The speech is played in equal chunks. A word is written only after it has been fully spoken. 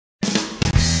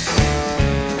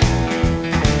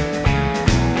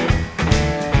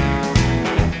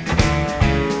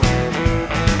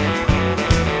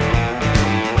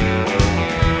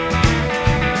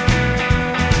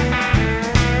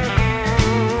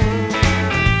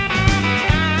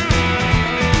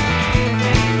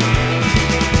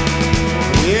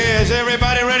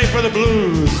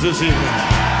blues this evening.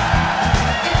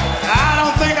 I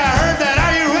don't think I heard that.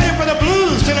 Are you ready for the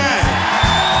blues tonight?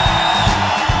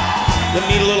 Let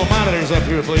me need a little monitors up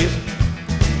here, please.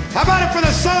 How about it for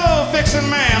the soul-fixing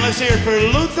man? Let's hear it for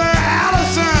Luther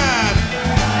Allison.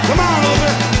 Come on,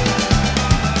 Luther.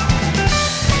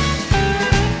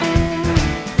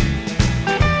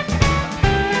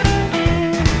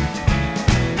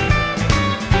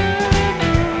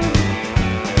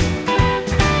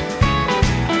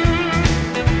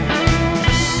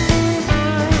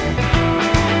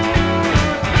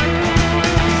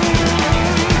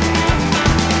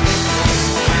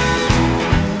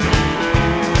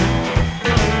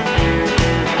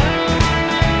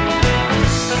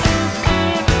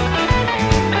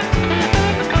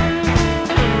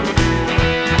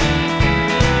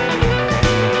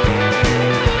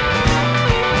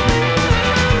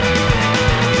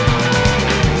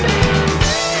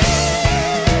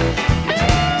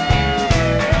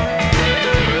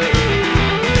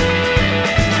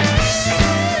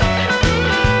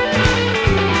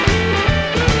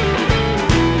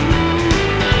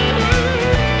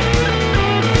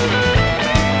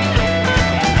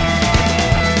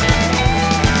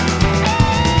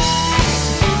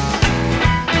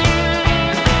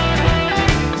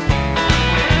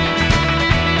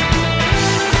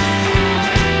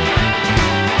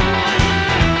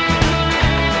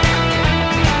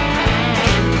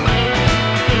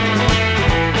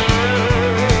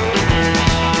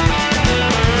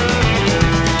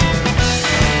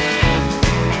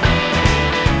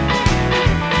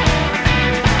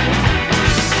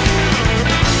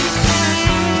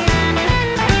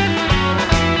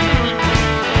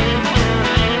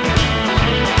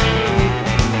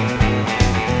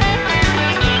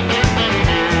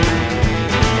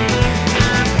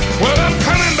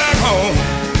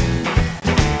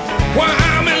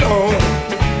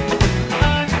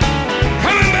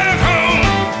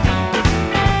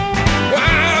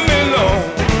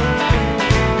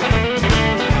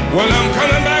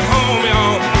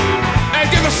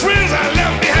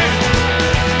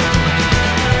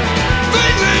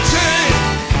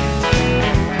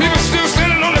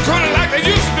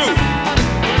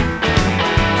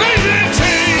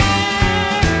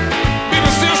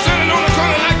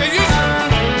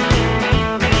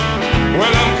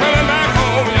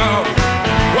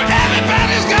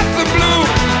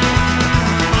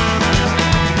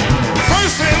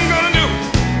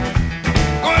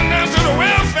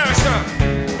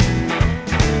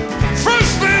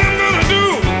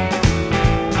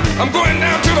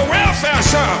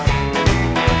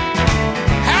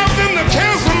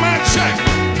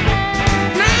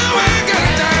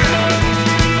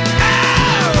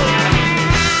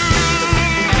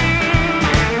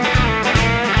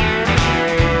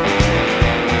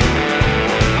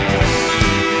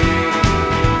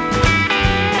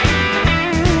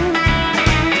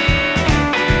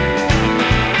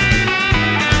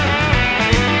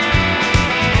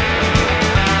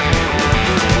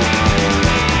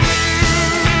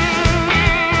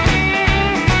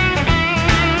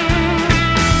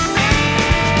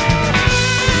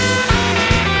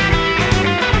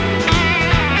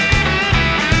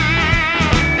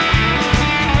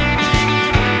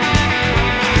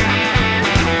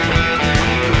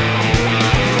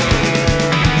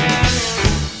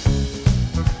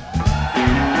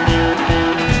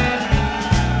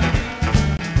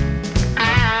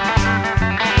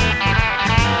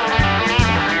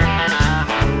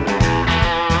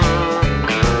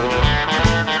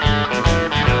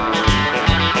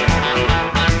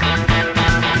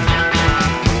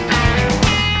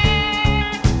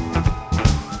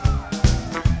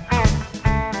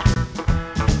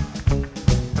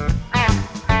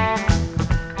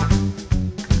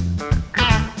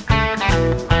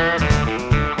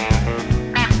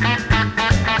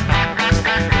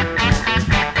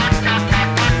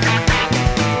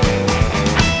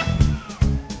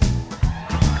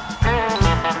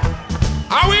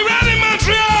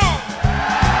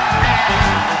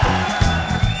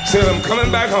 Said I'm coming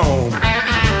back home.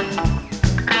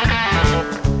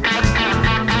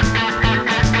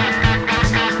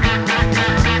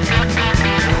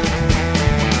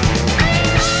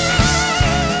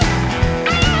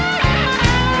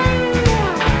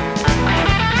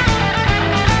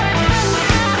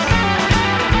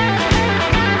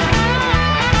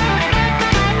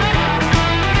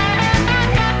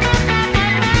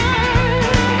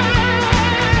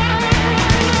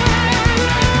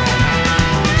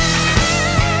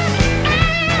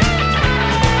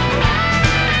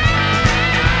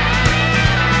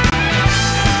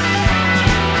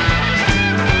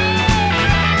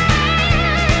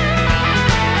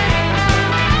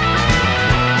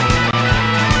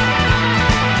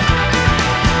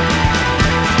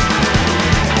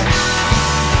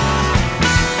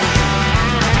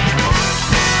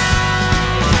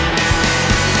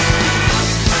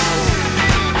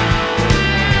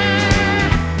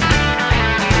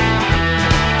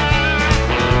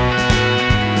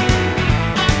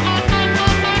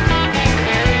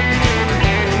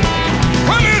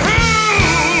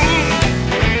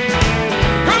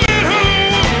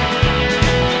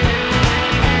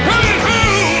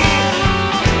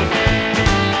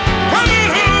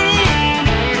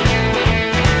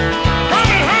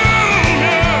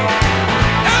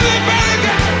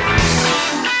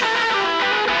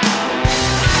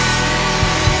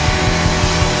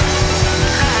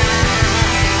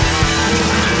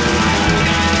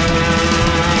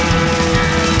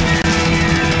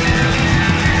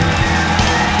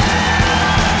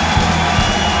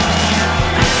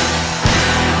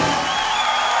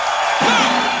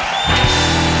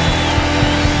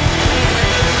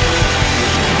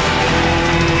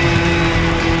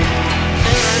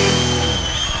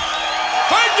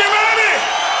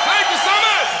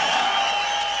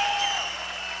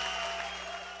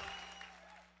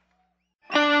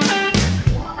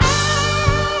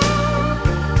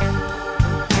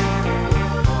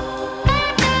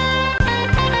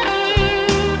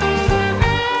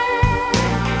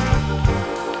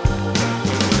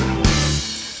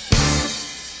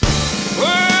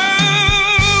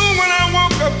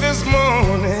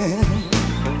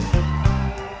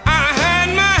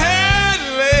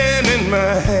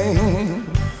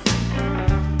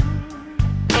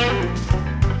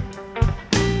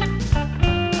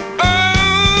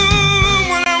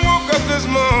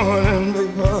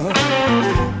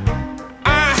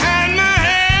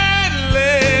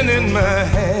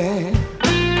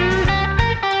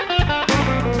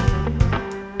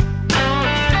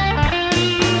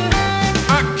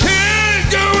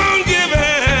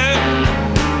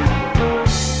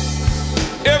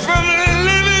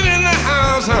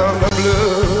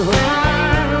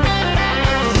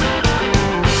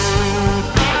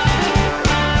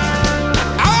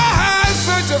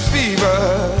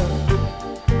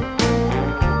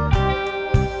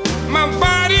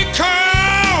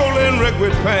 cold and wrecked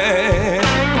with pain.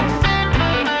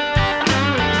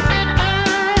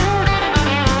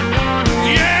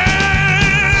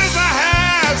 Yes, I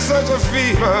had such a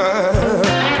fever.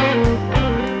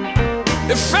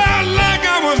 It felt like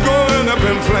I was going up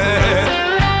in flames.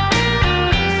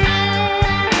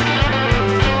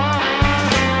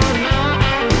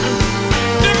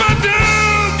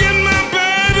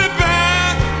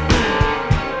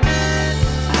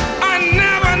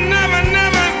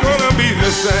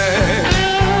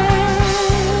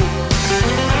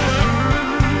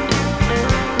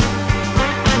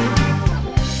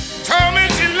 Told me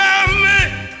she loved me.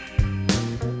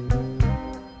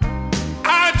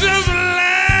 I just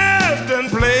laughed and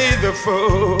played the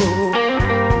fool.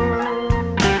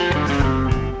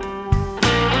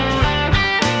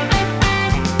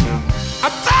 I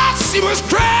thought she was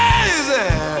crazy.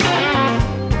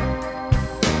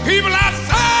 People, I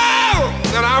thought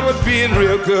that I was being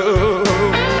real good.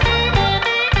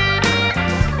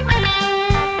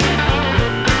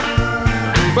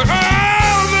 But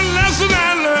all the lesson I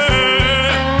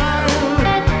learned,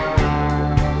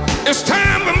 it's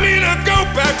time for me to go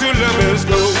back to loving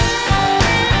school.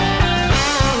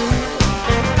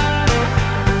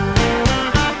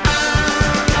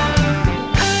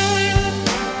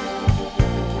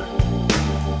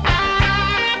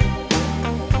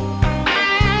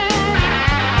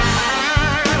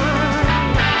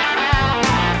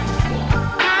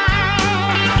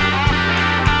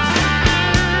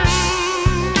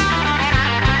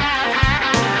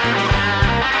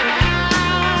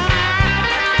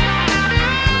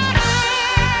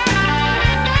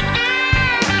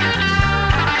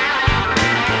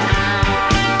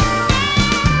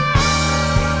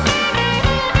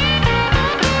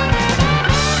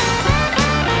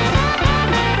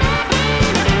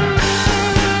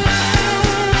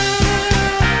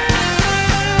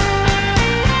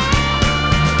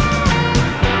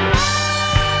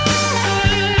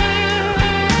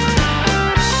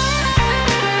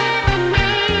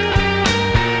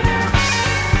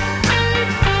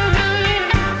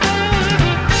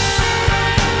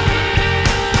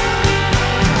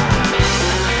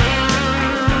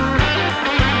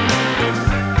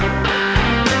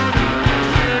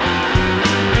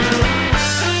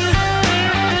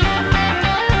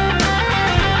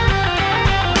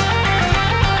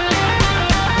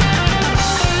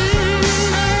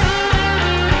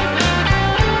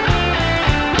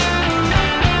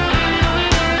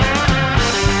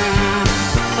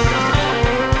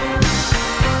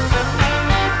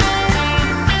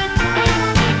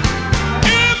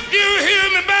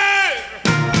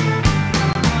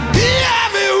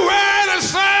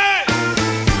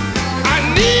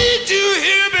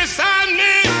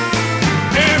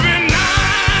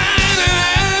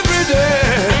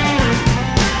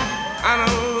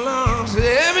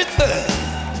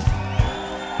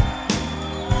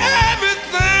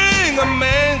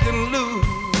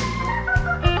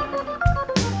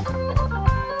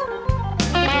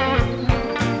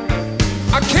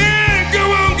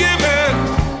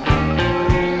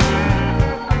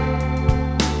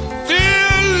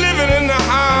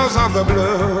 The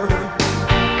blood.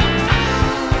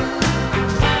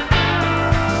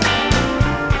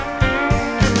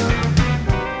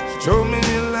 She told me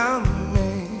you loved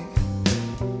me,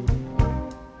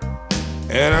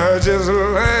 and I just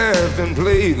laughed and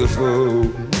played the fool.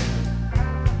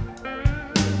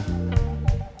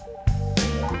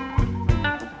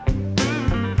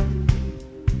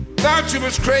 Thought you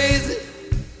was crazy,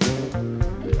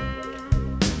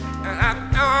 and I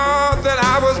thought that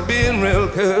I was being real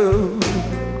cool.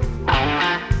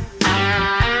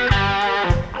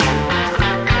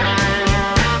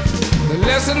 The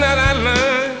lesson that I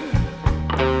learned,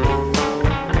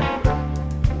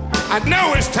 I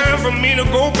know it's time for me to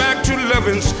go back to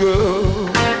loving school.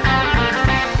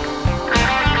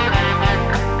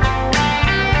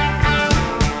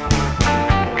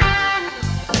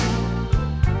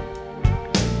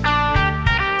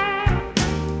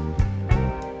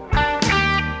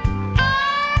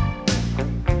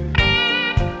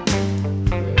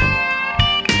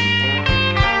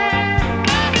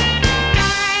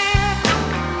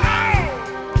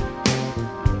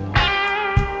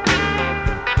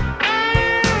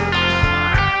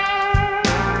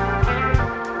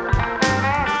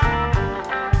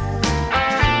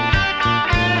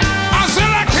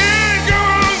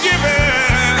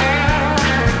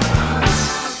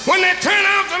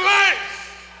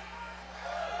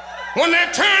 When they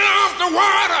turn off the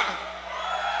water,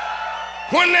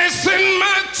 when they send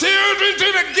my children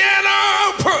to the ghetto,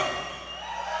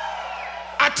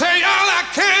 I tell y'all I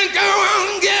can't go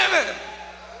on giving.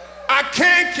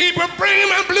 keep bringing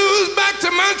my blues back to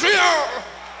Montreal.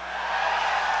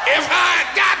 If I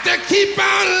got to keep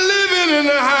on living in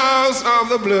the house of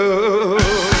the blues.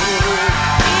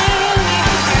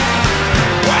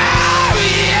 Wow,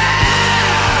 yeah!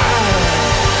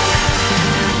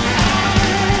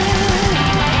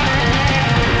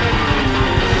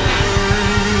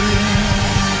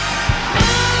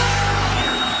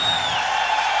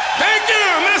 Thank you,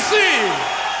 merci.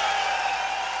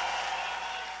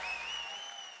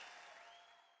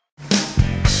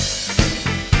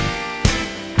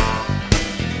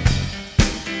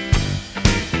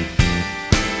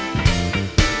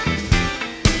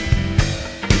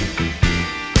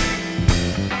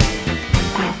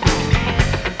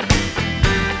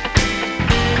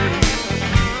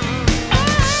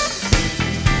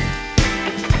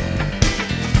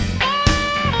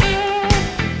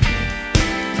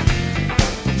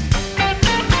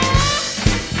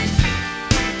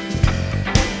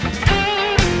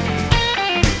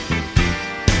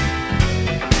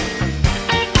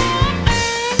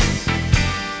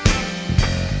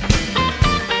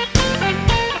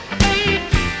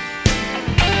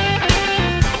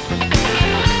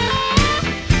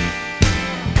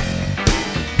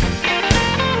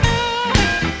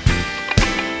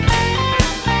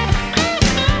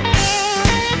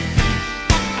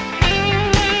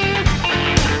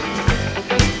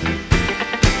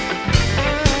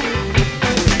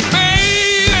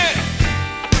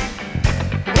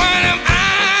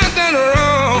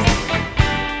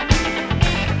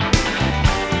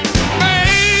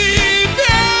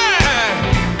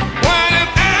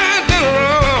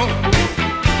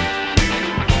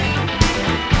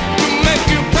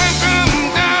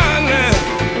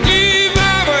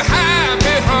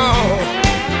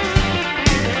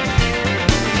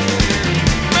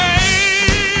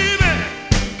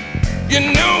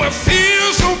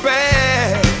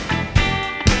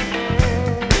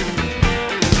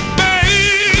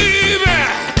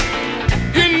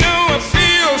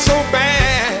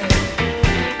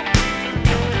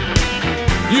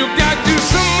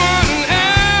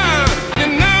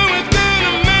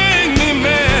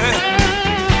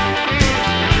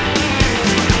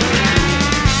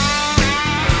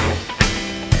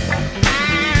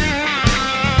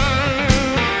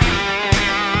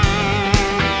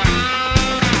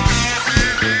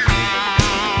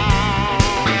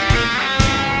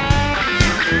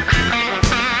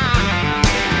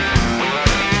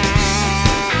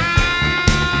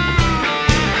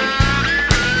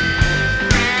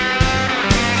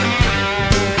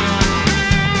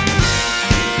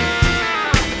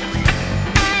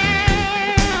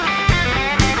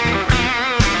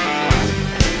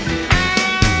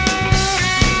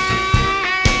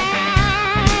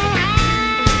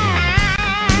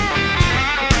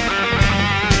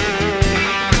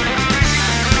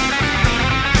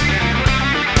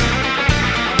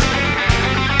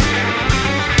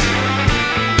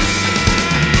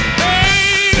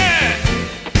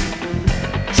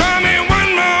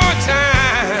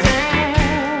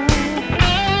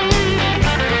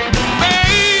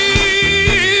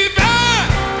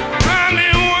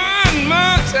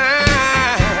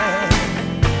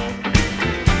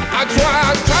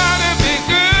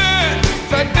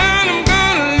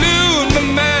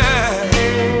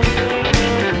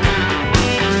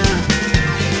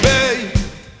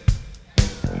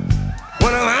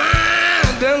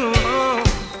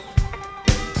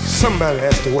 Somebody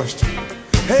asked the question,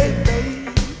 hey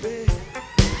baby,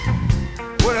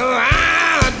 what have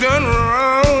I done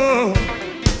wrong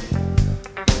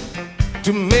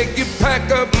to make you pack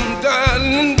up and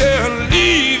darling girl,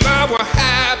 leave our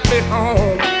happy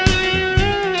home?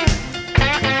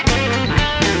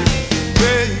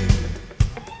 Baby,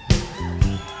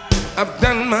 I've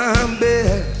done my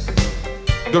best,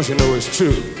 don't you know it's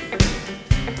true?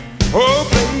 Oh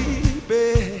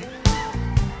baby,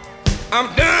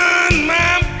 I've done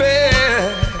my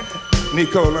best.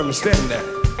 Nicole, understand that.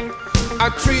 I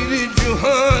treated you,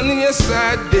 honey, yes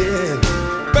I did,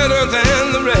 better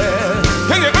than the rest.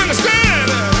 Can you understand?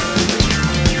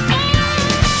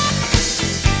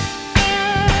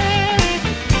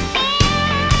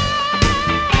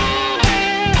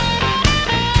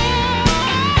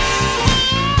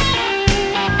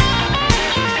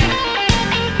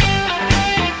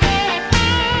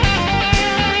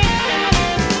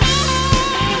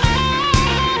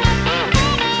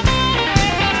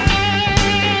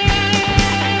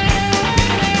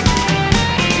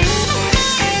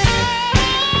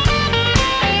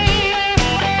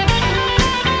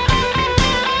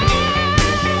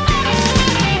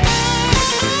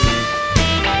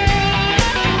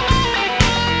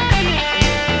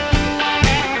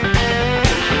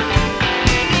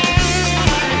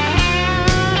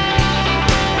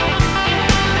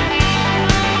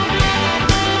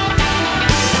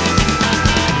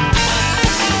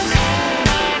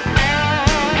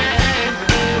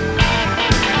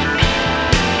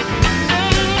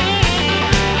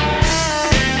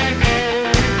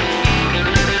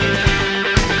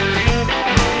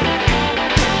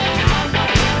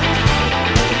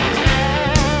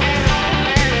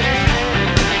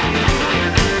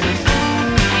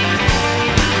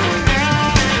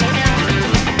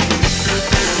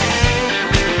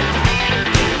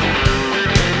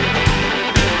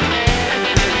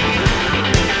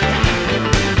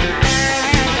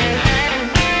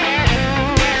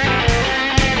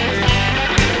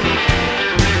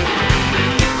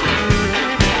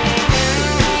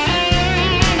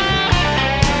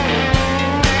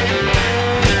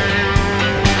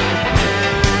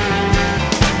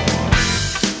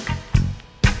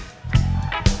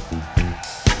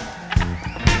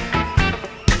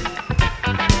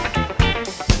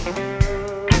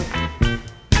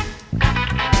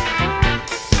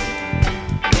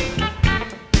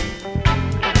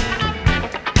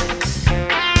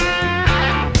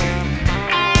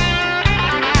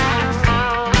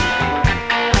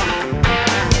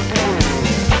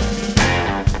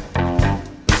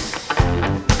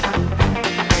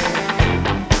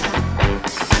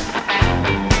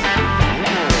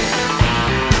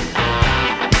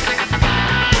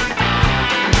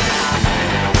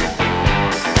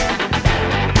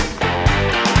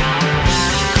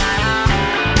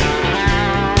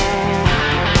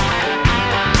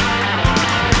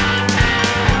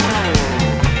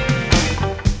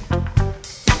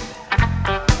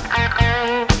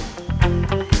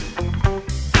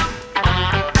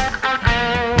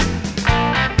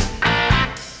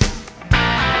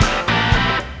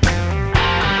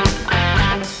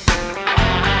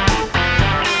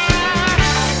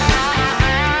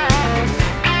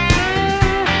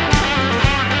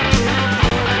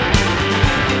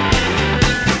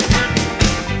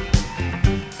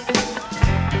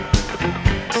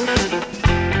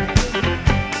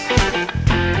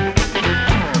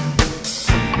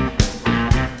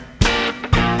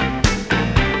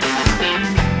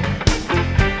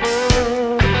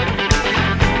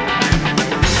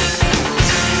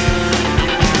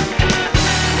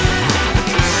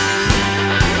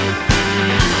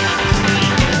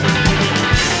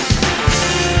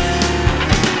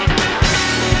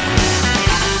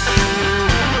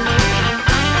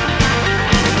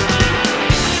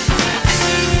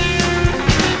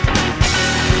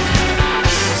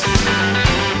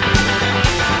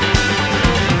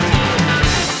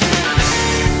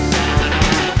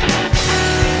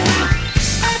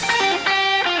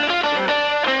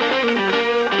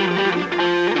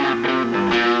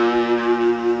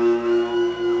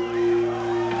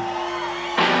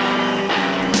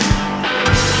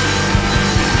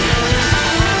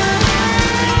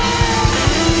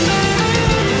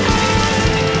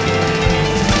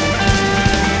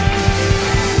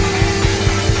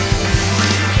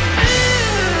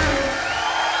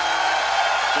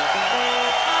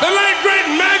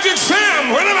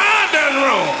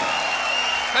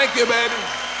 Thank you, baby.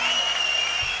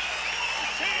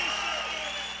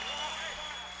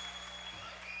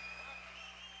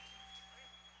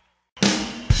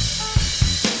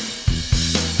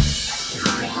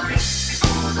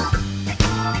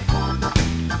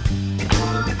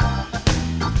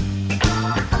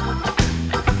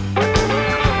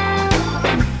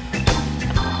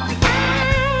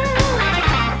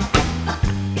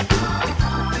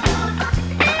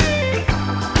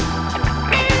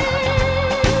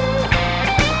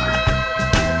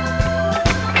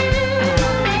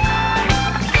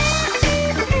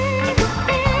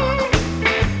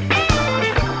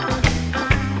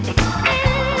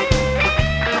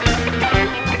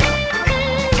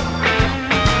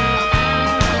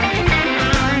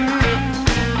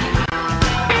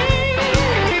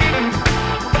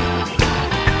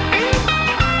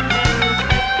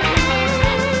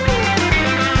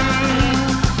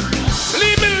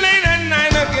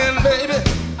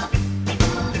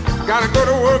 Gotta go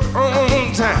to work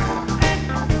on time.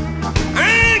 I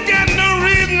ain't got no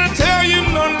reason to tell you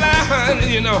no lie,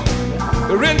 you know.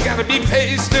 The rent gotta be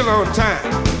paid still on time.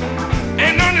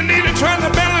 Ain't no need to try to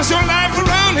balance your life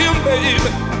around him, baby,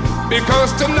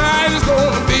 because tonight is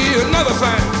gonna be another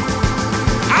thing.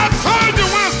 I told you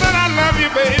once that I love you,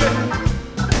 baby.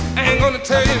 I ain't gonna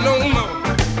tell you no more.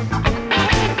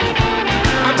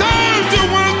 I told you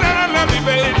once that I love you,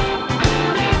 baby.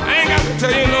 I ain't got to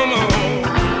tell you no more.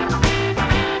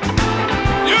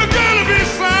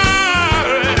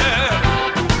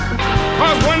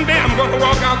 One day I'm gonna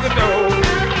walk out the door.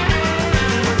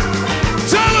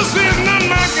 Jealousy is not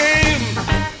my game.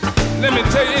 Let me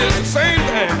tell you, it's the same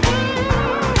thing.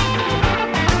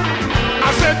 I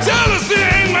said jealousy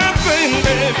ain't my thing,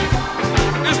 baby.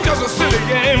 It's just a silly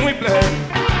game we play.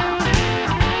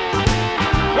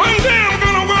 One day I'm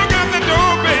gonna walk out the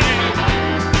door, baby.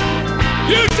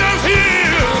 You just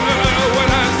hear what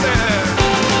I said.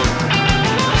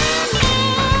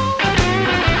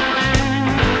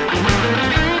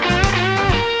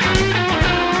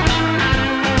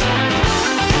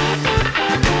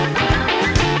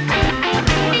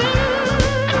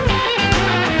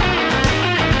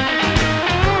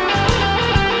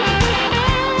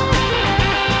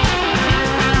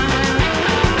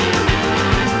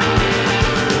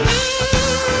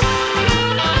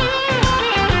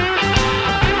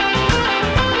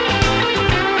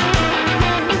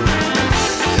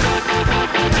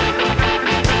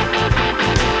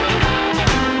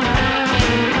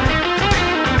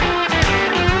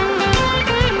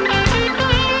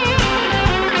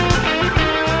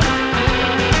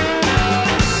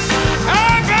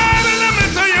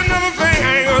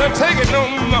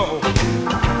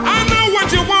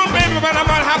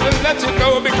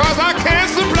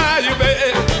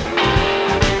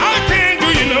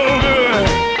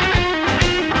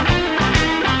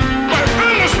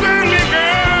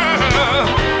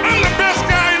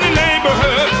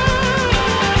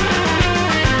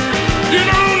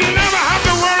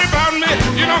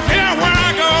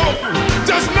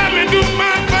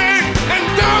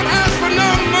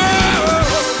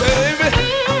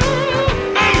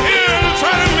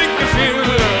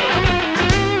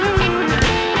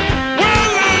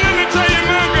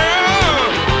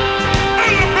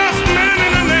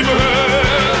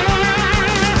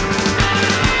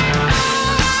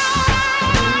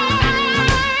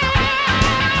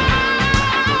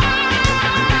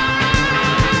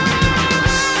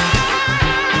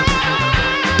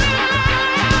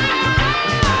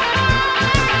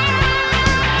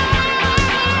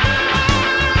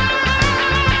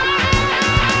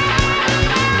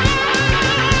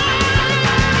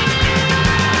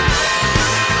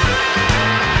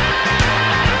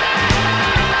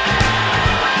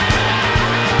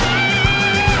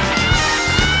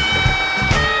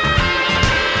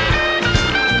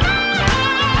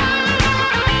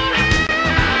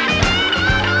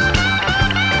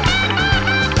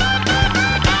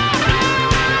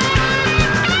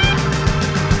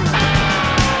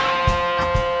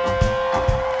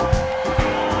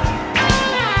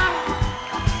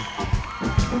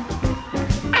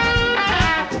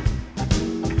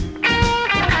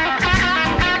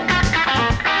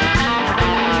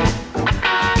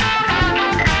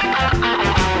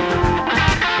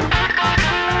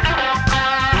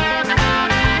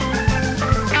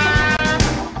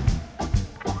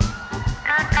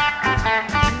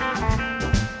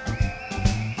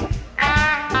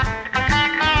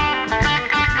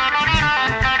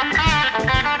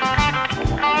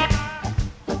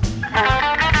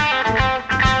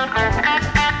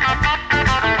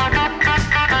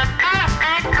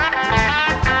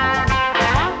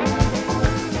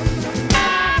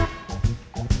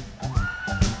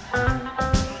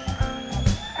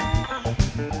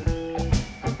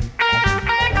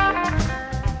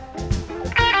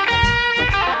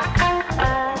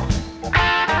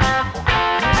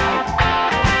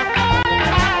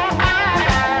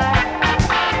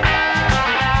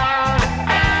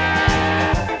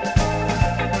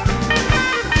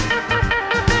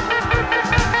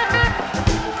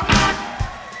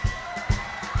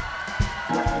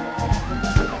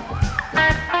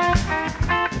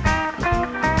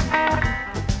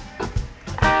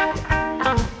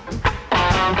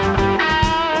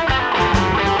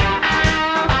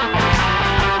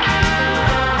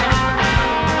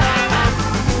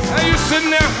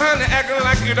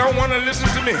 you don't want to listen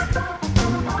to me.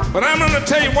 But I'm gonna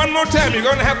tell you one more time, you're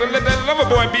gonna have to let that lover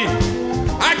boy be.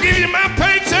 I give you my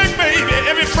paycheck, baby,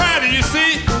 every Friday, you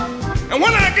see. And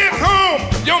when I get home,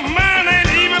 your mind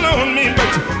ain't even on me,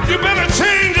 but you better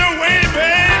change your way,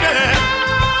 baby.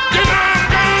 You know I'm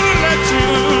gonna let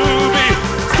you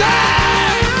be.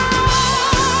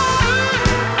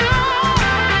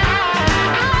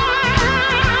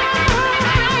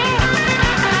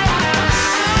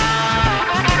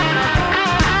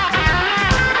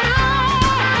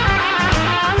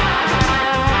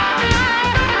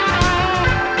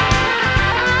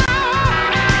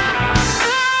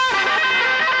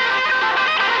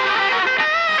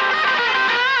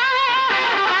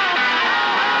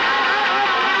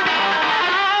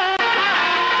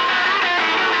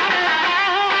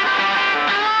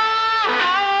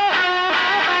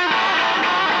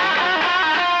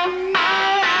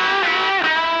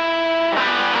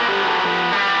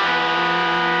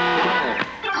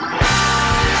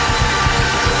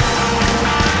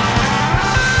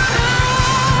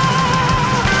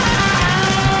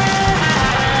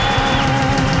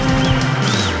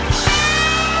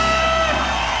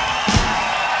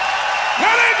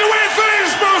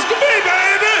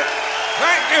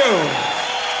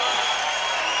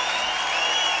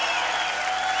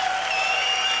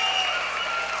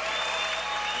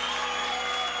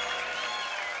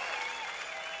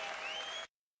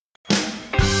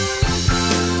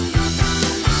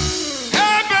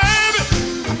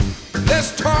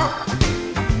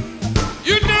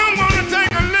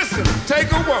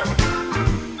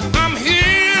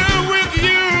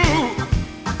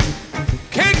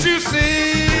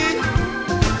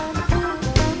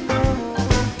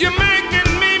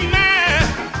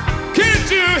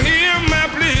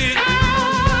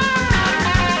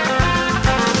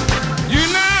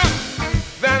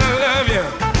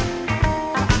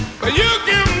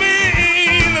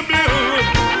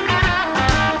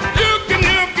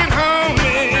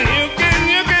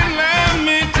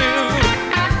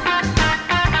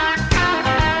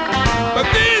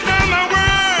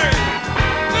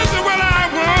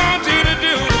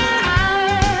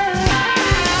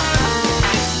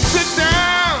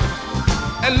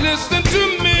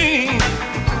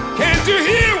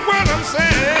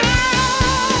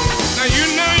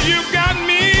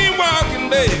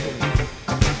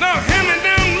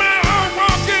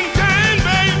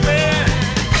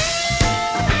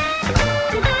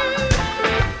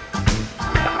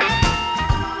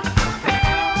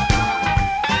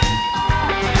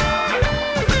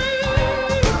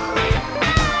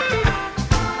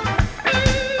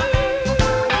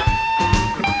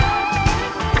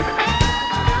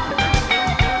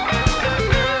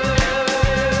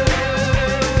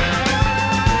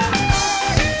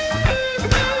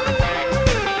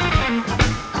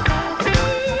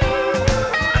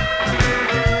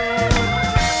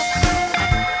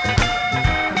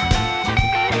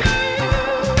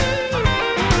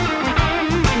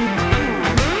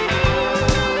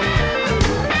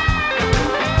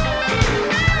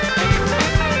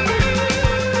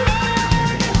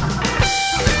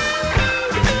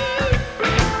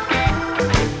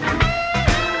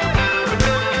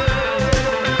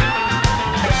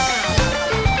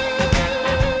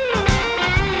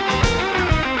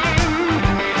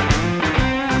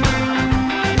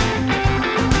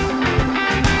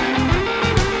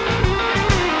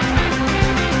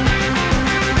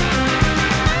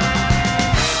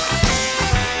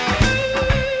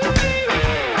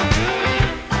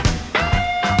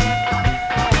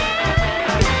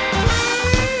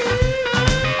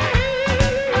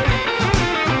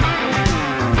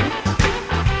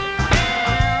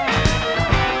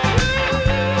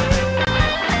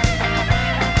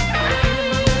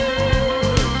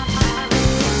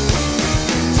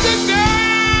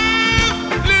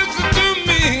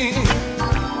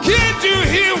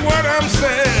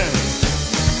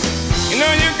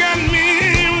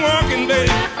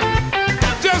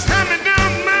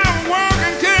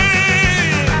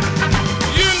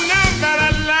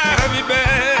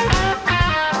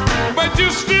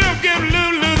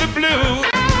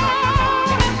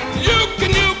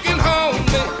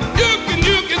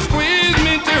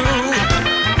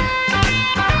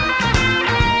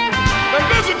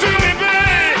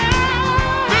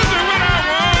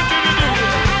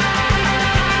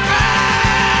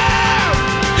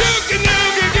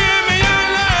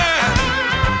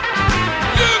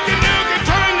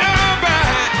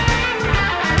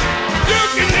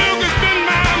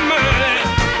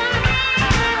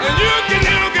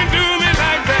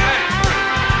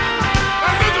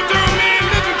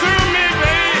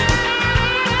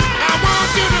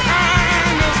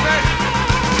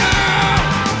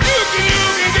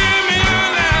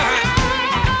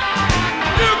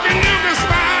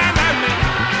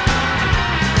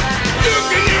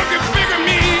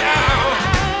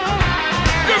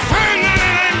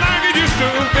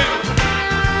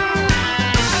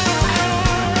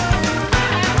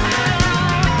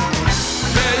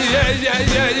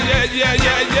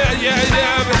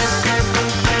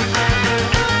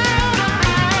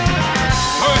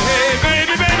 Oh, hey,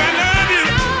 baby, baby, I love you.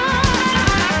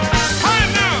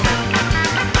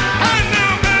 I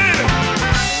know, baby.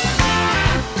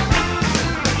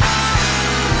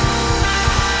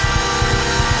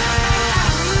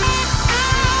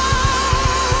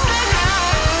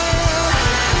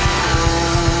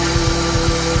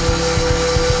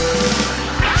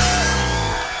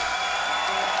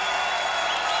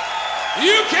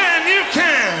 You can.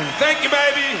 Thank you,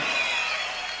 baby.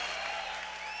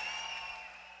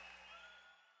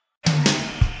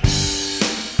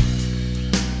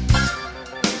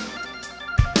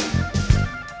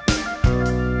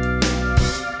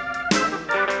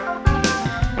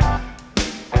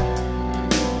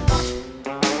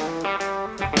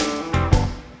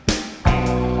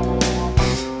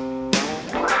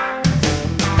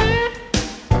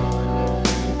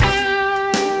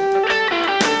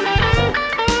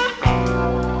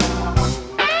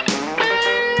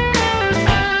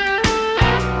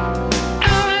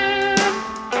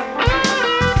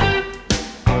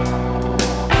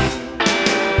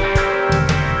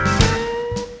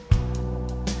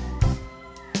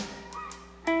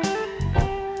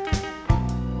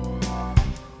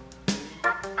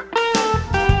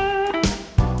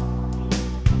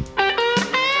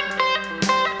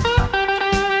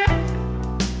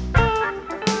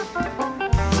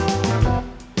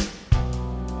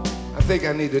 I think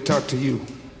I need to talk to you.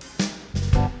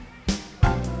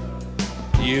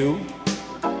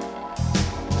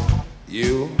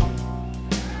 You,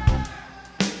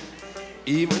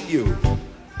 even you.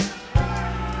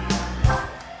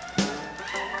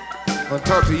 I'll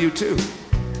talk to you too.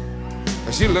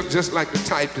 She looked just like the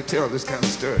type to tell this kind of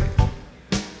story.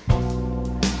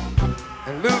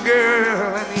 And little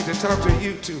girl, I need to talk to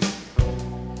you too.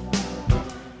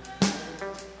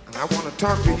 And I want to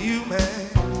talk to you, man.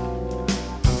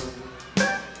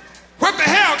 What the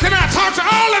hell? Can I talk to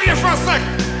all of you for a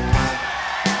second?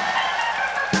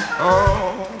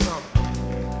 Oh, no.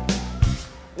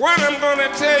 What I'm gonna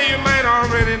tell you might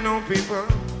already know, people.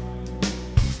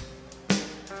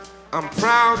 I'm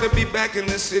proud to be back in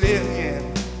this city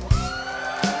again.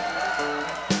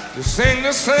 To sing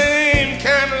the same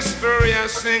kind of story I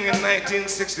sang in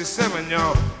 1967,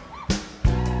 y'all.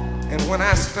 And when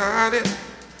I started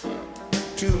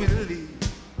to believe,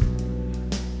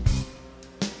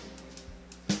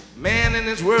 man in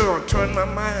this world turned my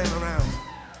mind around.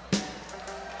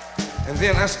 And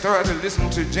then I started listening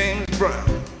to James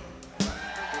Brown.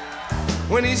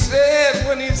 When he said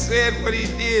what he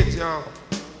did, y'all,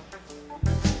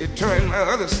 it turned my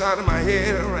other side of my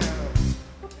head around.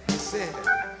 He said,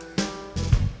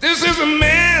 this is a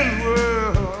man's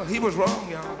world. He was wrong,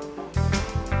 y'all.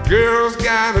 Girls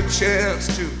got a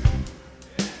chance too.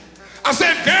 I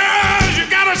said, girls, you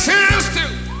got a chance too.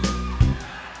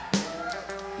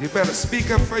 You better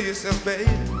speak up for yourself, baby.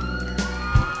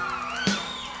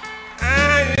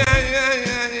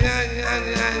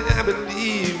 I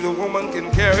believe the woman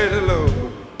can carry the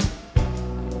load.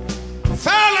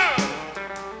 Fella!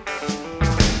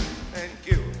 Thank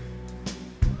you.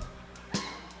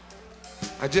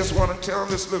 I just want to tell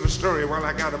this little story while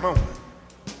I got a moment.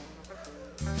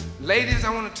 Ladies,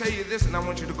 I want to tell you this, and I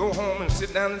want you to go home and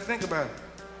sit down and think about it.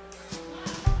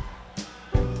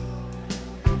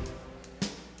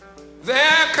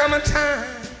 There come a time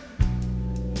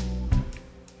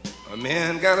a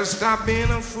man gotta stop being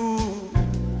a fool.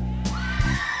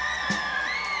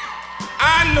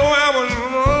 I know I was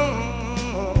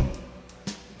wrong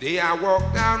the day I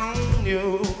walked out on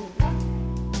you.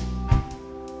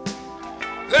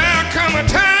 There come a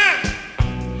time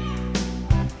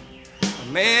a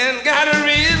man gotta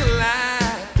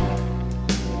realize,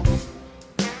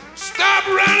 stop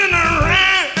running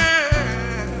around,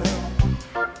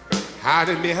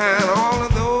 hiding behind all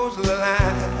of those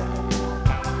lies.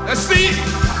 Let's see,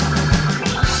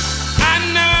 I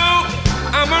know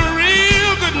I'm a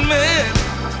real good man.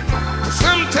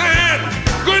 Sometimes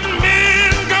good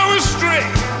men go astray.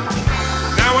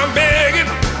 Now I'm begging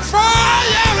for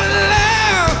your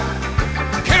love.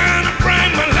 Can I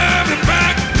bring my love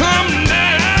back? Come now.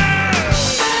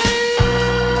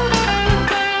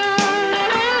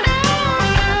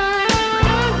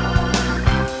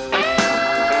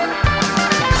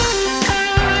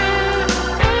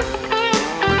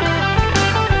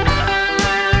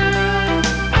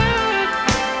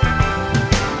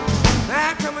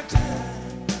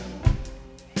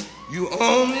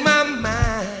 On my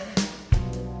mind,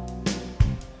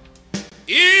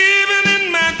 even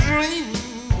in my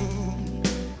dreams,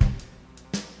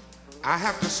 I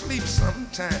have to sleep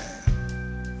sometime.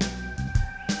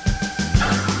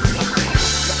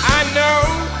 know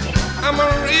I'm a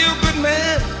real good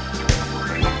man,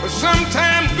 but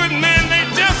sometimes good men, they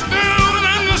just don't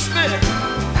understand.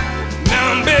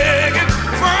 Now I'm begging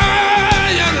for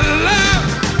your love.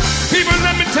 People,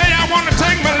 let me tell you, I want to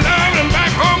take my love and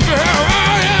back home to her.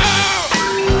 Oh, yeah.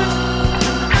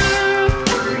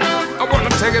 I want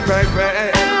to take it back.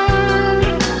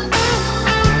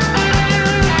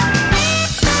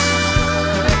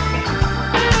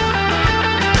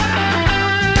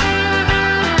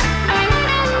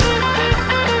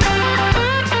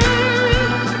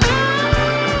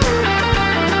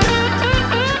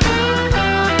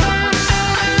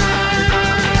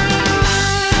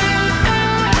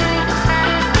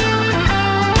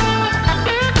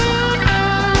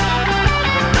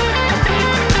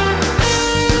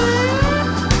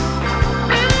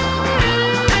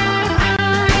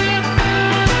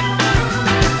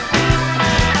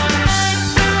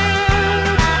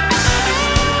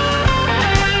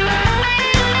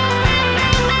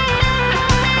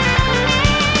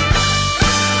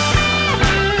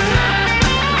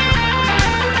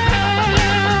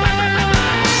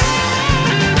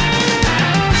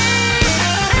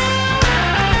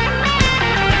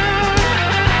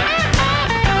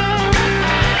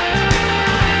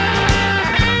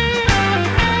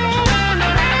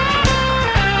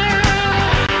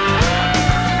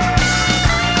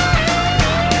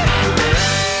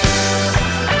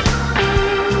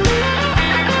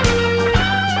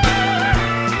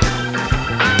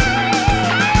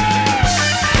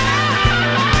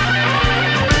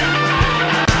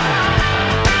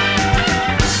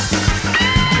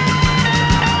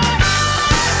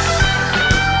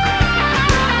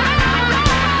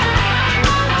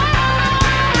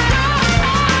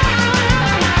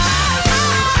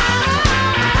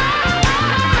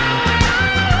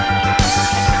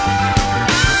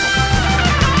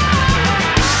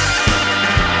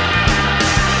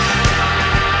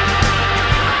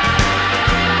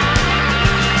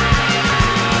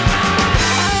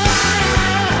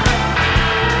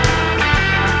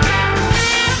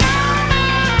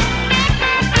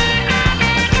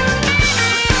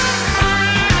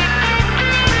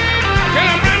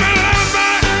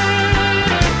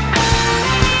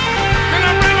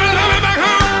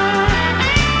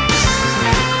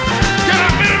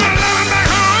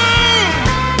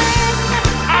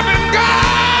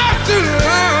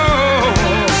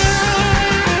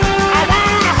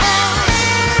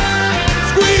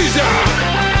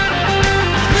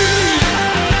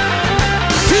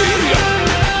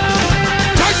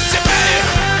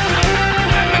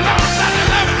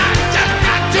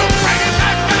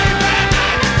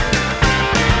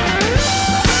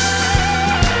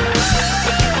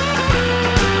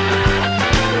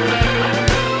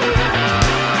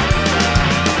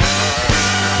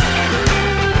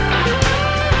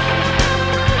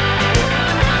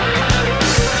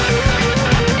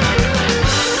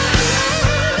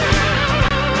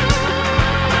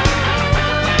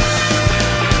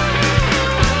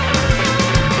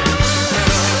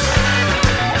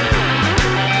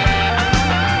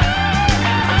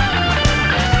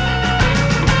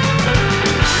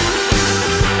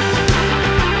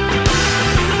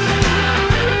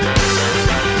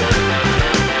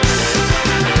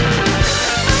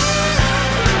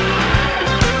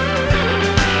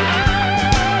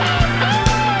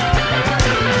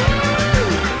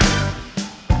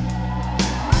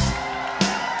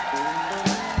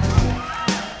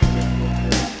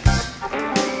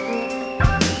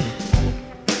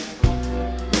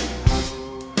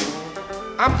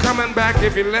 I'm coming back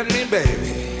if you let me,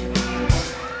 baby.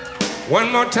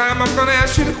 One more time, I'm gonna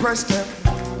ask you the question.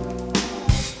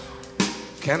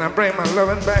 Can I bring my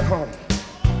loving back home?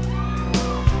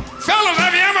 Fellas,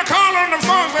 have you ever called on the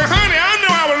phone and said, honey, I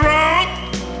knew I was wrong.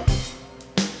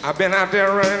 I've been out there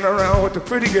running around with the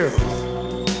pretty girls.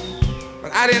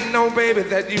 But I didn't know, baby,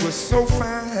 that you were so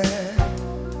fine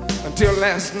until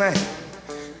last night.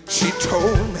 She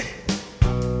told me.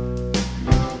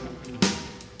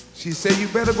 She said, you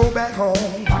better go back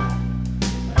home.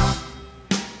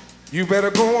 You better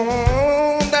go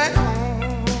on back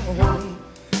home.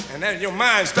 And then your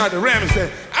mind started to ram and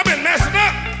said, I've been messing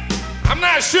up. I'm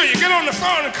not sure. You get on the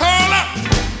phone and call up.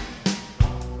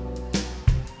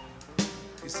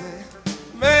 He said,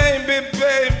 baby,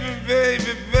 baby,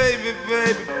 baby, baby,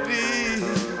 baby, please.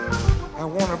 I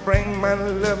want to bring my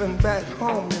loving back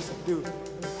home. Yes, I do.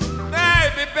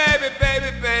 Baby, baby,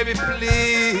 baby, baby,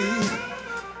 please.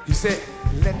 He said,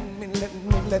 let me.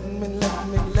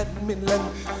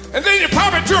 And then you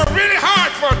pop it to her really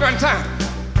hard for one time.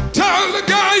 Tell the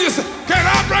girl, you say, can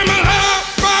I bring my love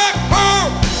back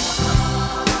home?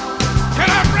 Can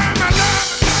I bring my love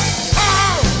back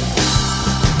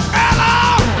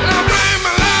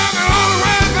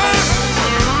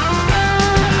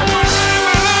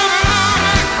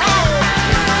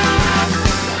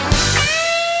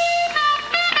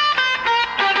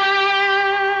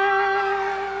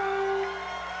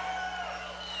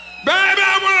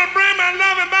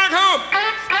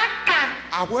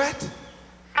What?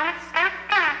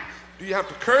 Do you have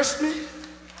to curse me?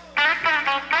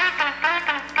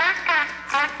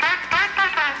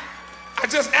 I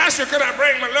just asked you, could I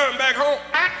bring my loving back home?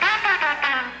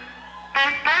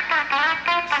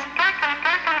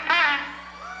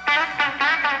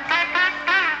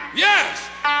 Yes.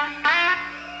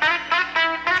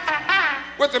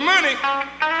 With the money,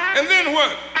 and then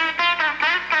what?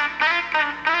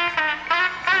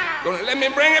 Gonna let me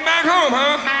bring it back home,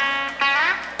 huh?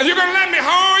 And you're gonna let me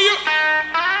hold you?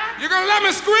 You're gonna let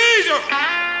me squeeze you?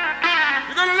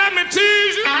 You're gonna let me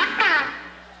tease you?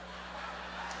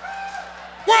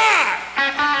 Why?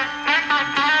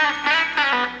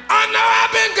 I know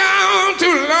I've been gone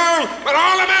too long, but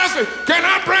all I'm asking, can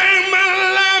I bring my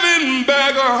loving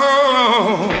back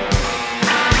home?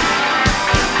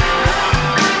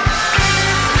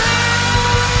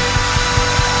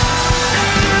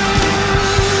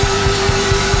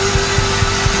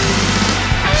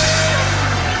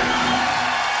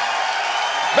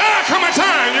 There come a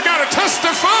time you gotta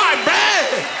testify,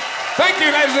 man. Thank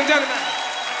you, ladies and gentlemen.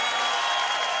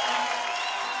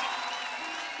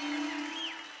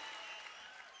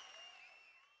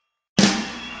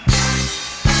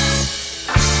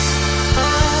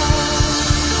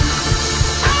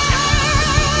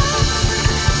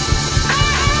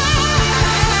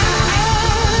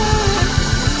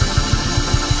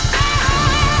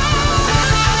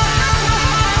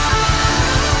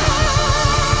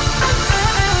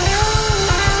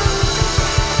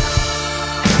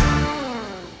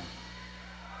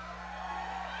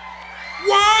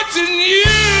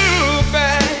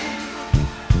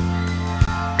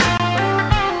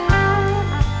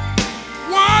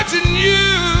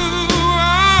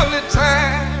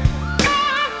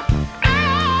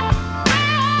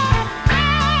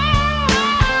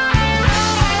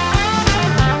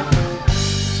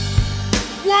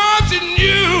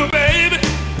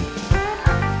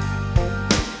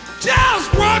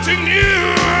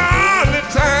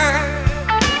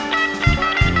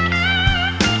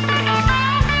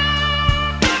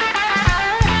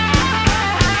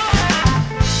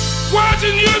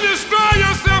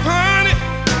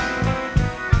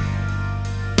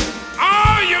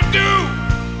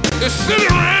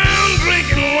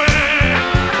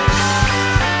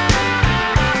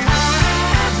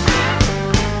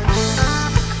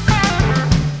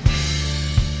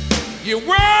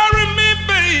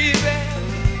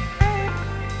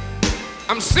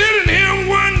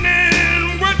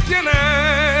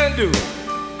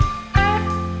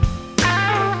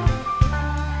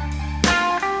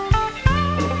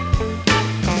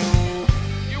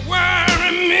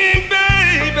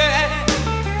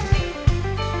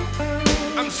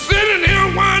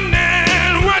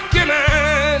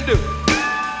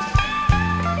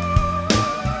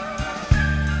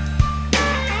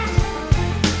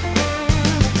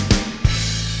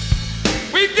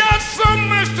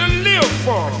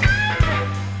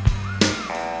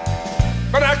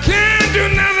 But I can't do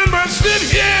nothing but sit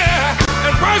here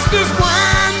and watch this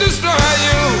world destroy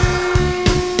you.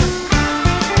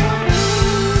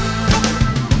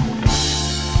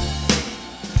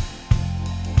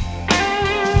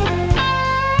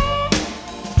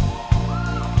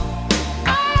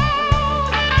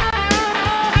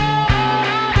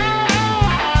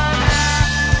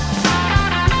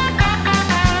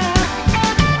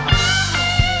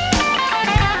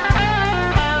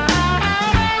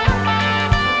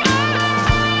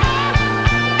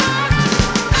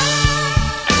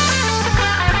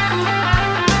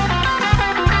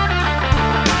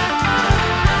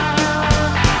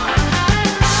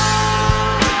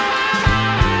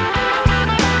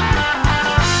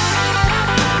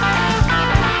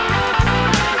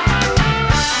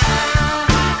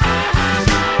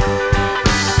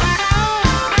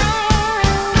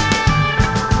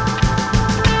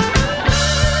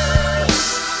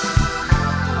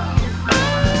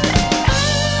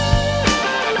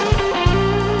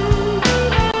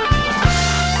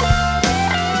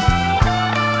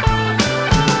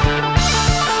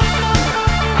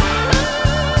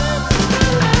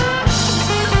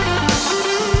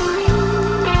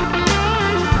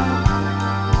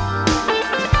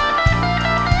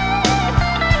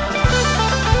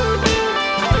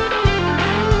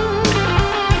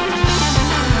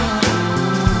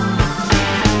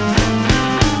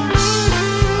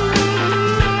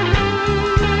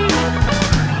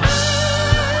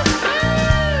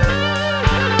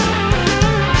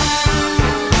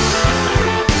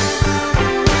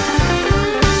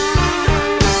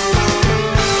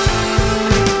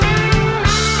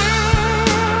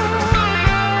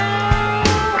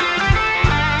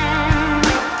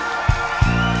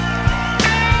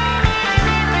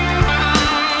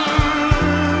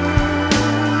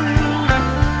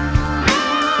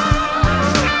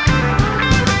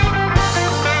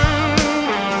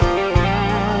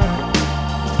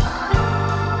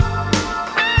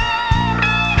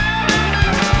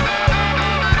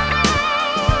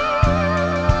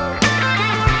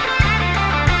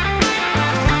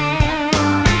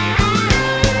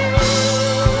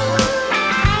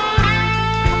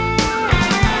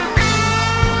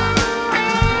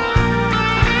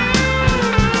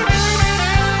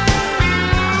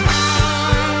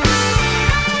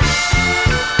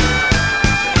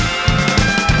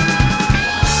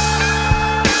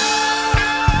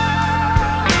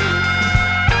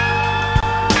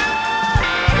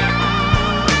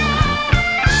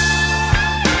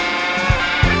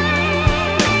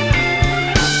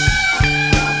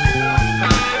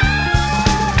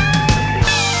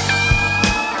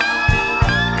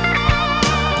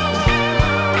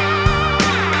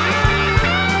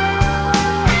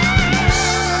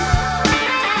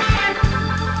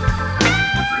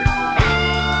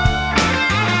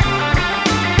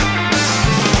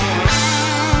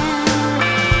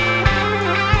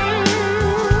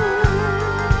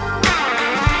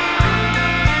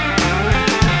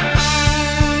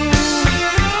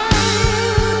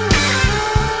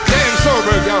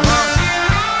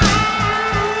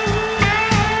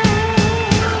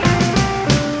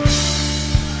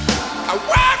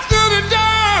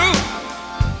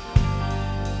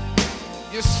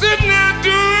 You're sitting there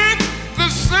doing the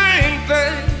same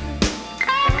thing.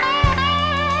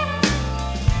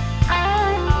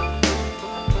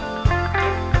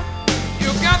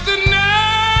 You got the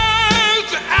nerve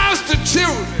to ask the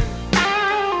children,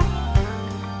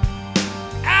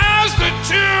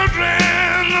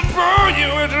 to pour you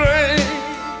a drink.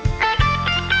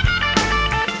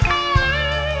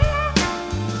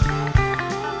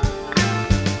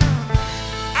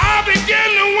 I begin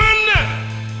to wonder,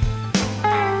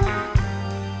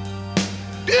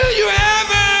 do you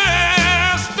ever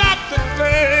stop to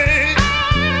think?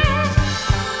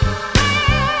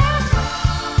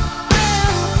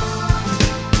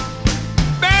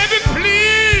 Baby,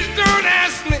 please don't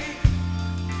ask me.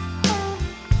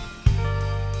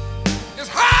 It's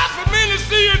hard for me to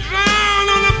see you drown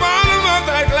on the bottom of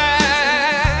that glass.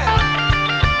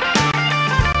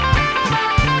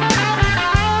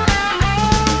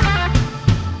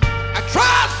 I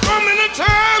tried so many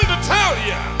times to tell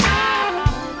you,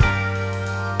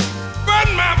 but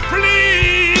my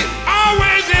plea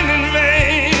always ended in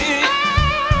vain.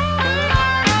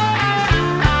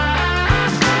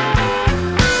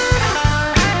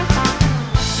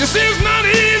 You see, it's not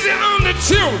easy on the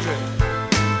children.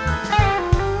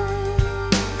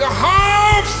 The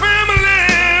whole family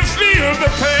feels the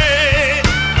pain.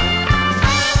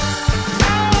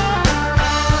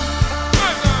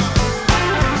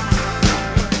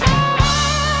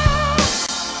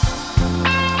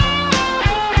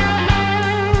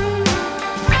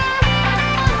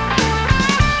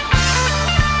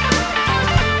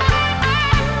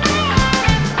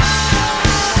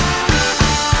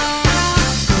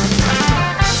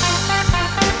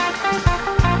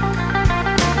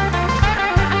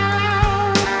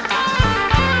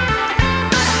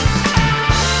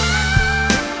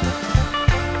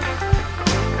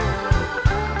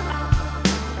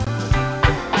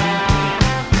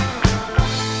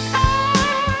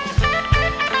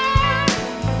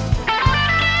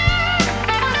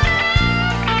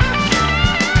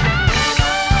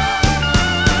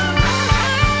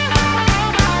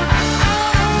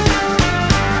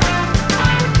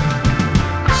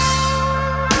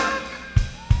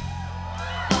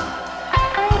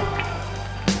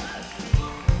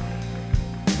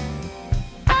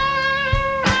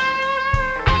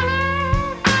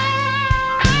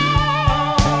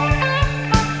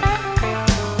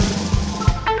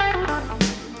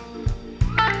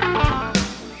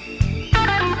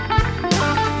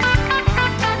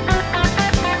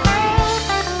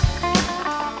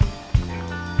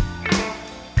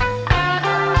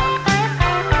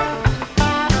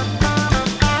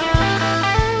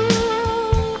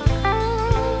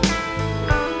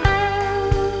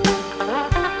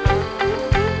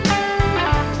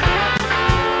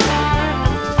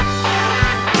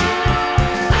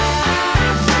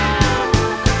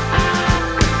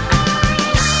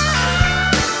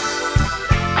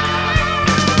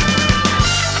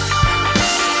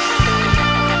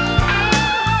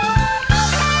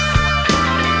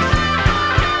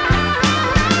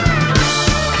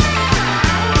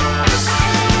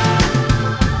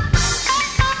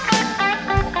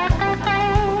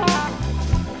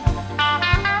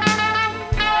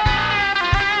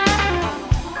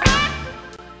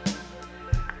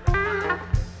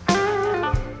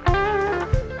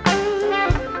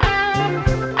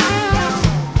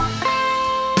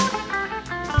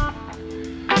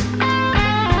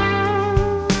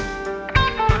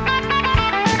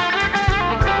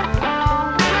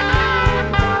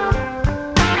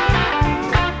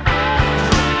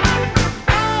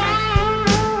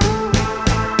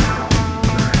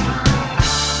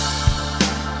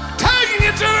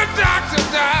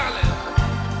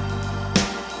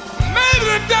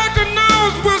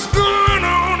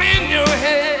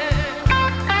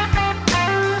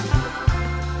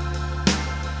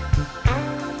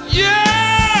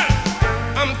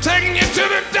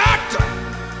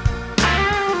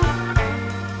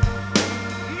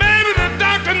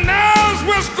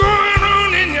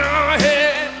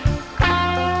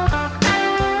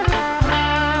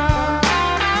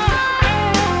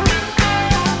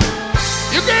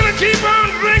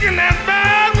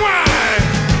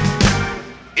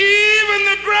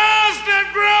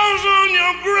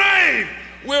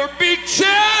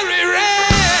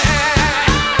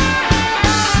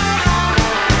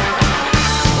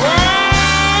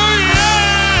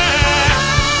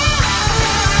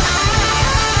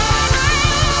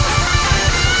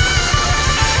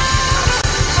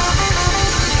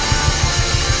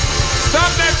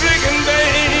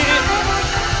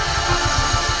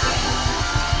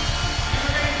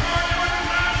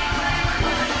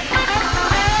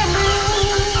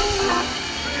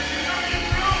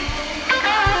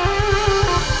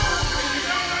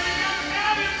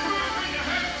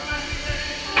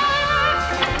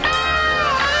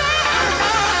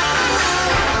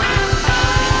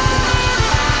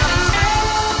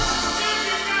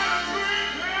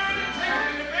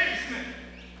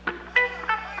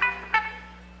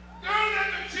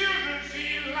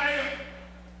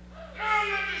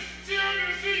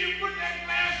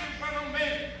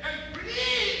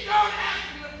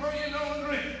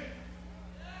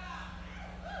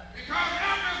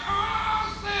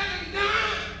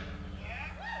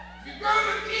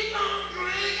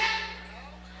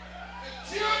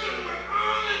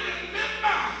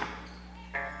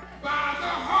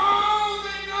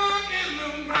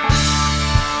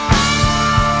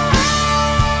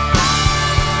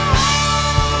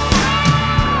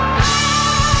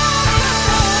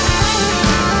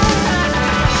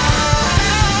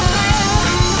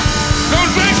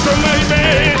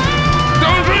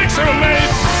 so,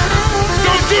 mate.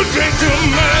 Don't you drink too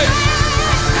much.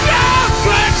 Just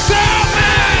drink so,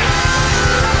 man.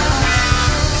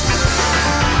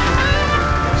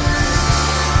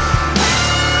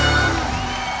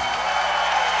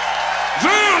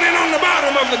 Drowning on the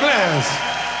bottom of the glass.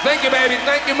 Thank you, baby.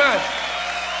 Thank you much.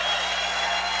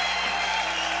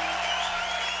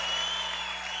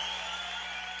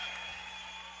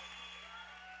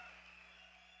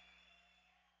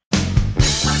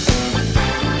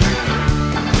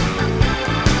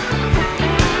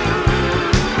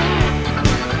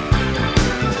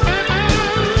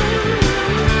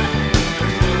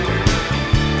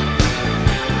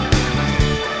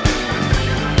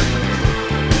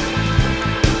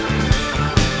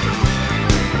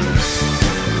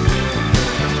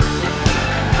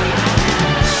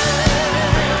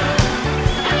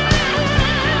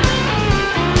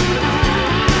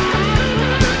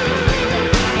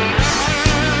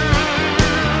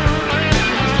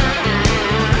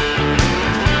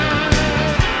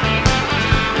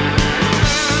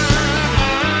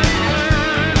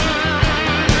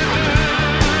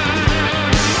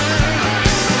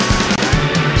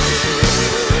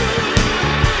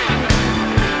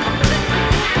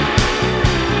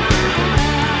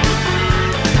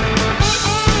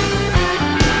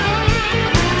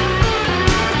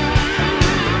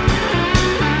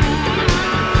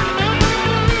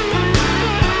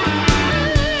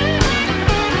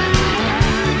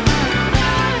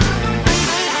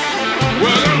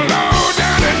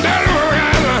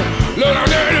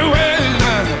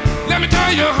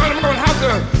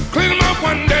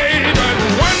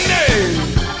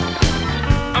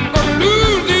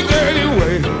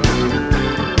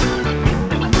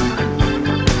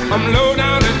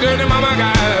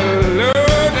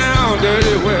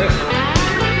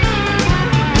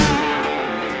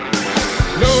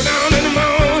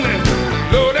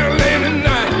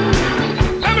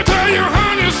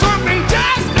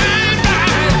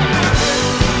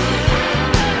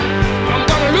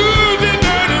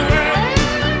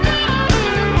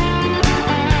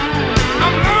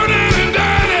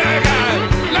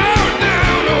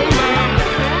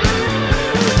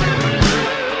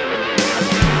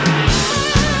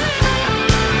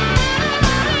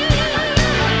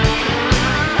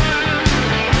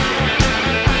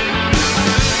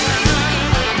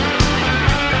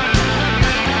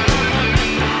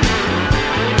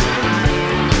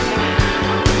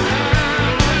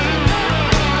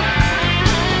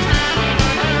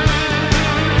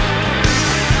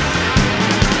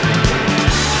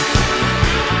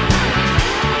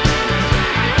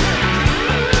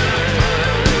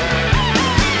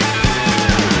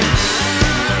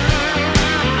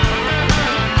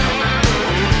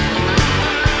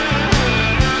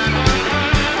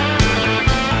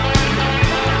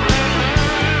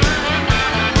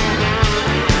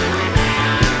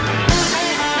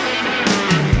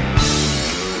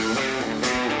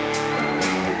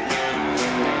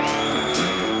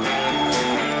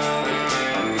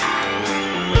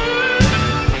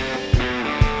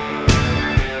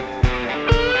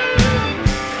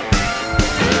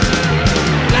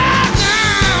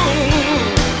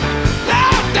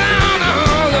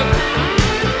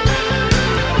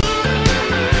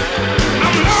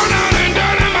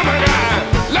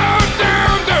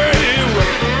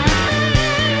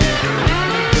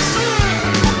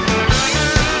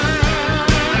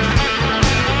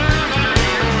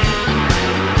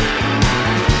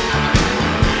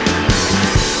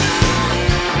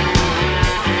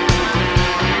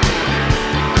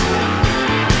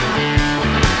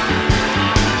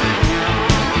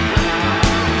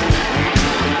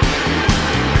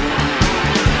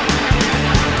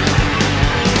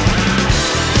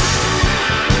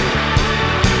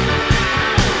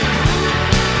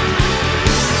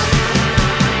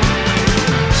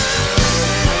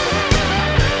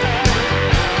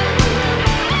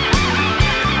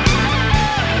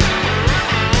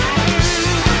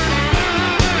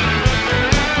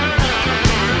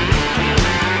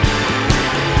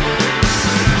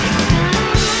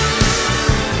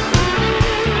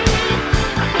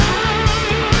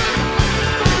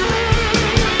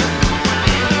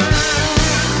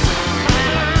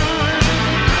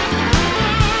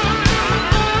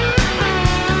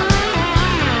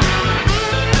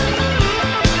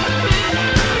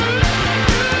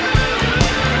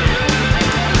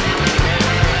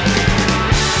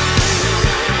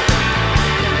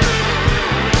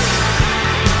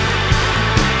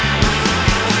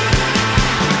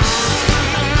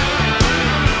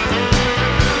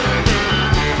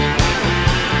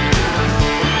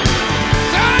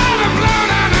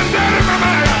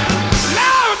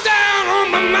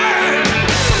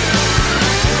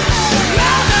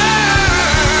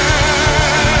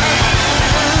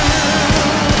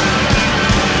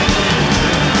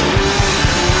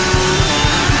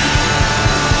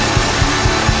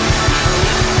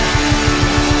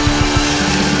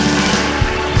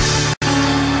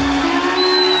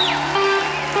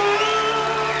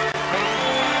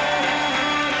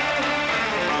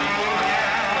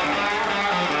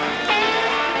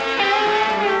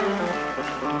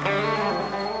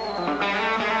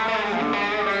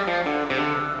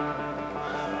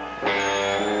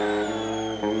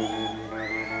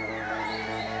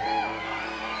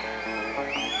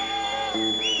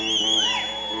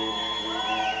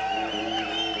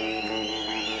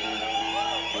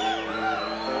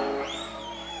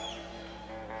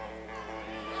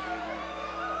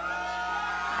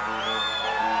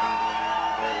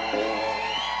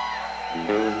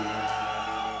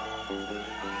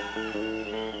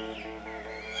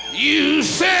 You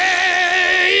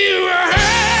say you were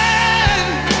hurt,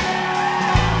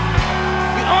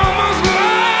 you almost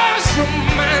lost your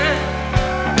mind.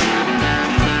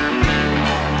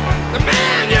 The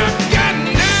man you got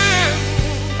now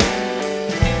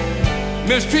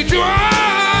mistreat you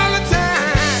all the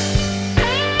time.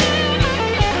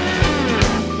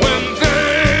 When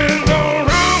things go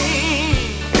wrong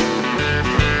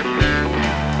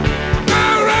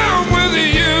with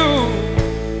you,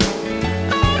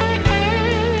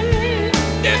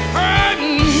 it hurt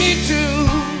me too.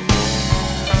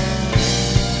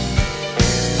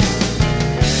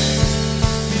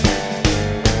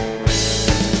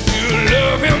 You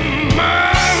love him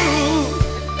more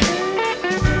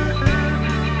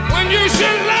when you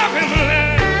should love him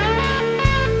less.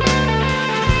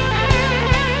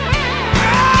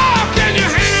 How can you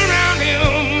hang around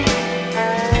him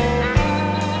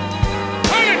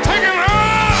when you're taking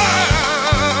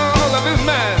all of his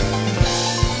mind?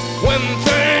 When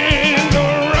things go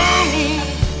wrong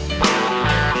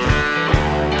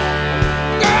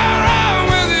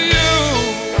with you,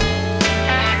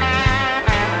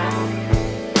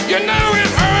 you know it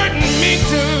hurt me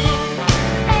too.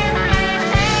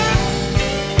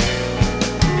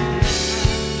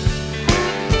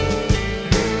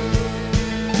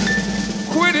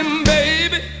 Quit him,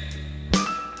 baby.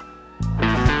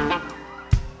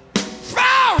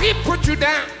 Foul, he put you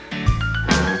down.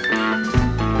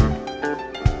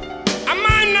 I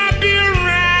might not be around,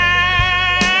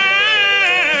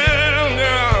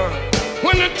 girl,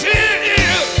 when the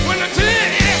tears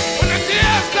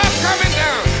stop coming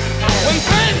down, when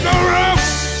things go wrong,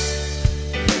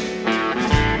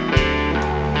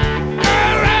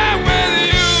 with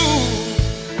you,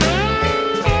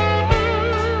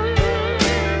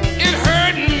 it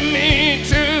hurt me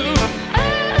too.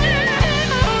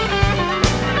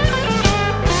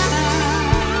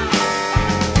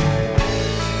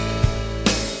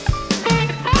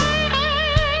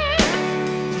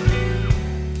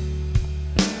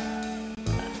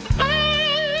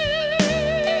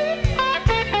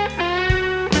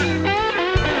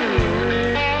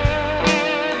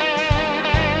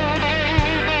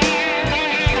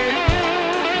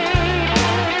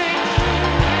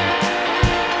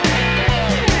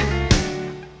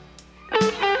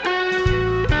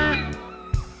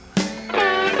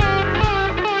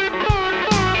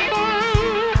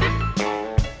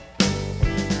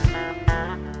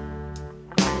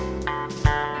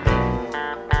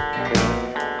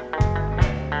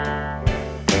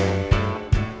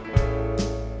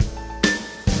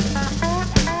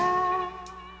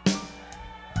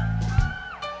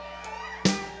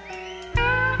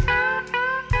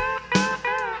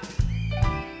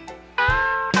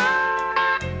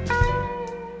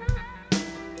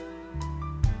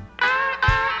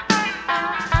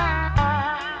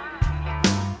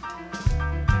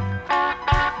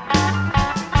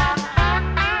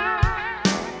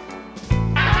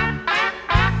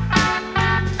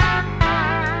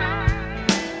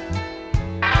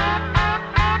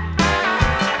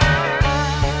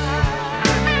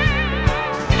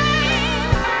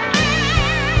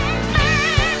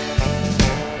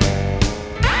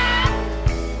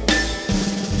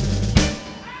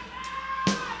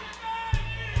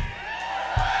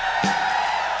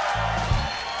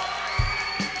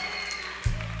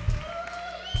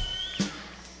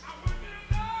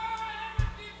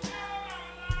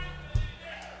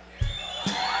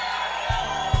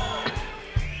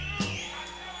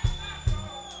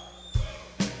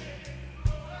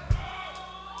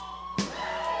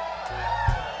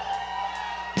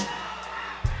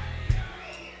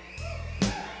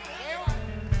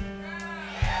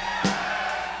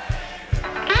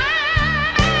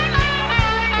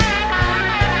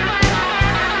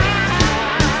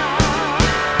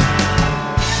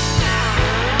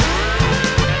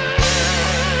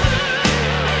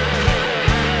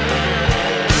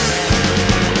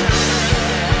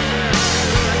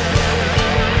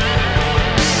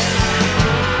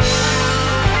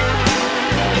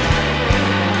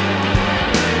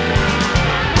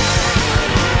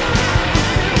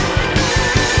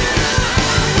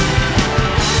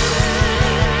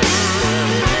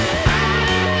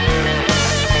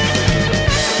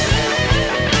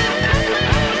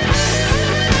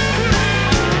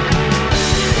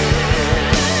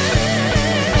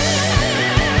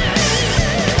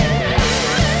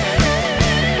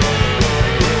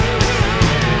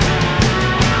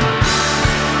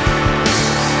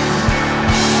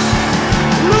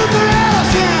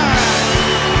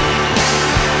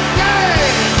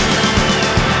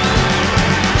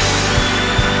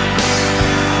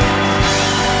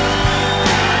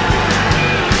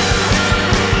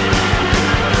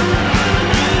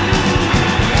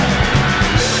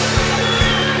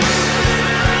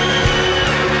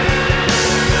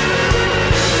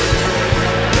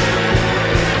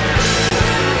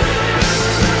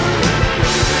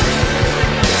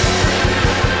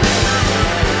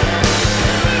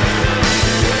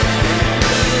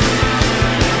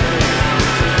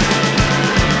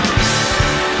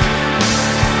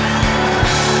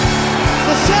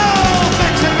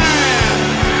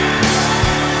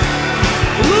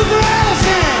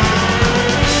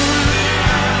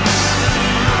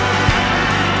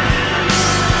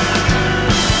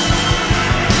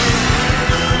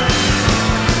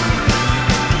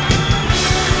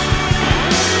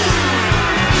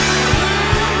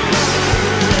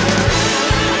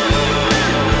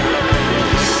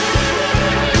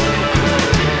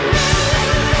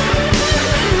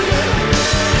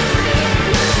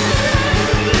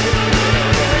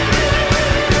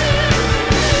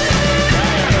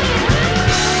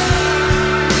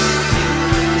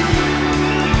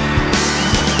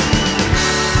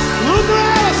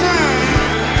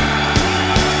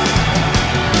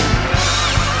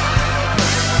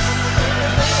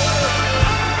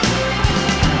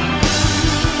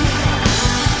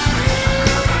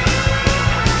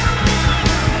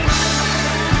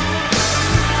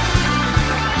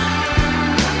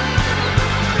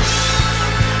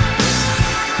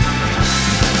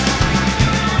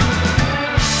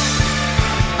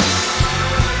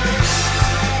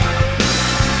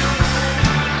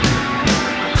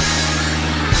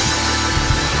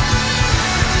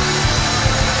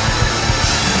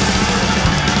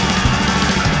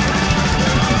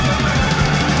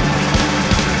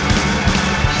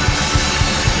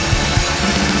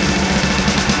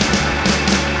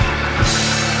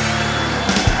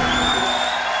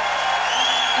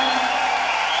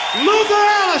 Luther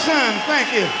Allison.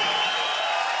 Thank you.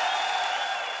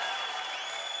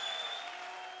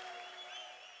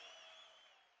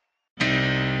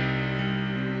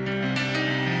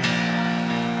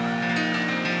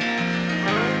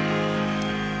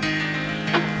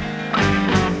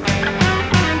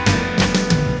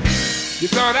 You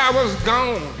thought I was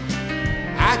gone,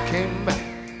 I came back.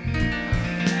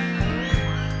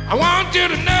 I want you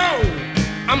to know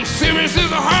I'm serious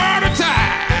as a heart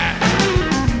attack.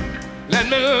 Let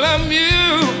me love you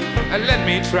and let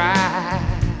me try.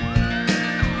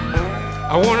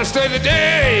 I want to stay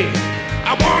today,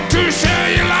 I want to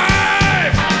share your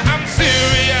life. I'm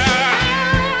serious,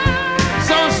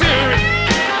 so serious.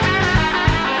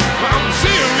 I'm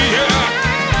serious,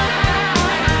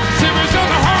 serious as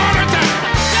a heart attack.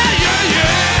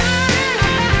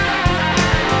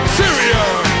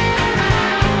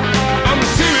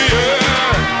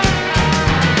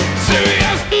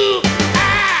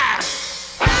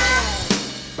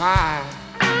 Bye.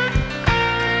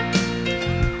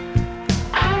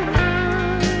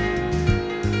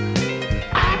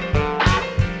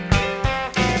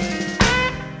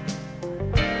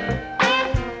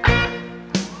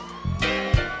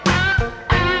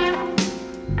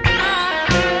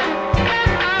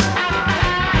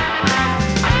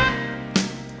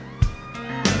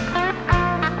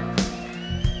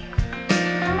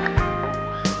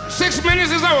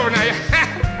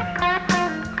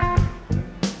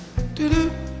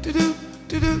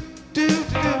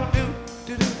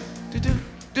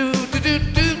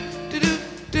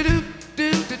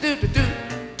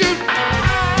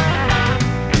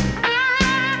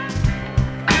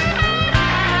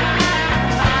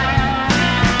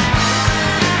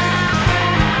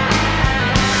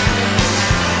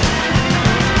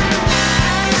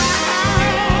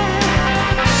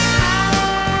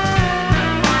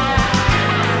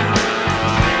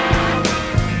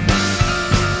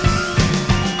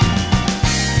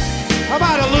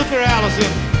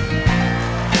 Allison,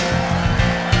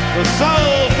 the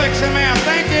soul-fixing man.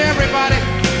 Thank you, everybody.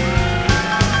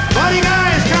 Buddy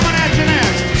Guy is coming at you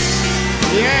next.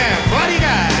 Yeah, Buddy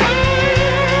Guy.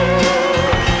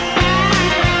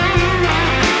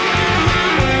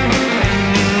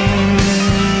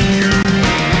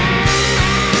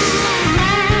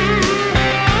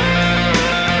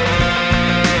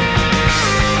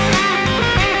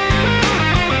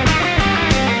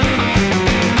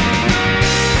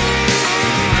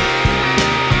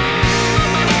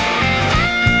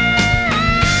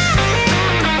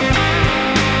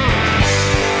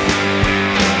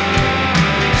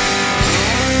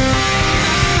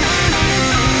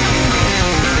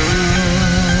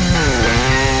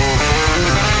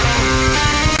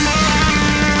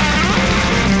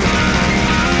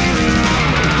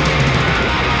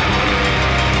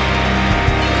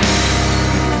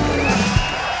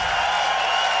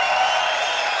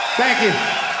 Thank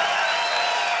you.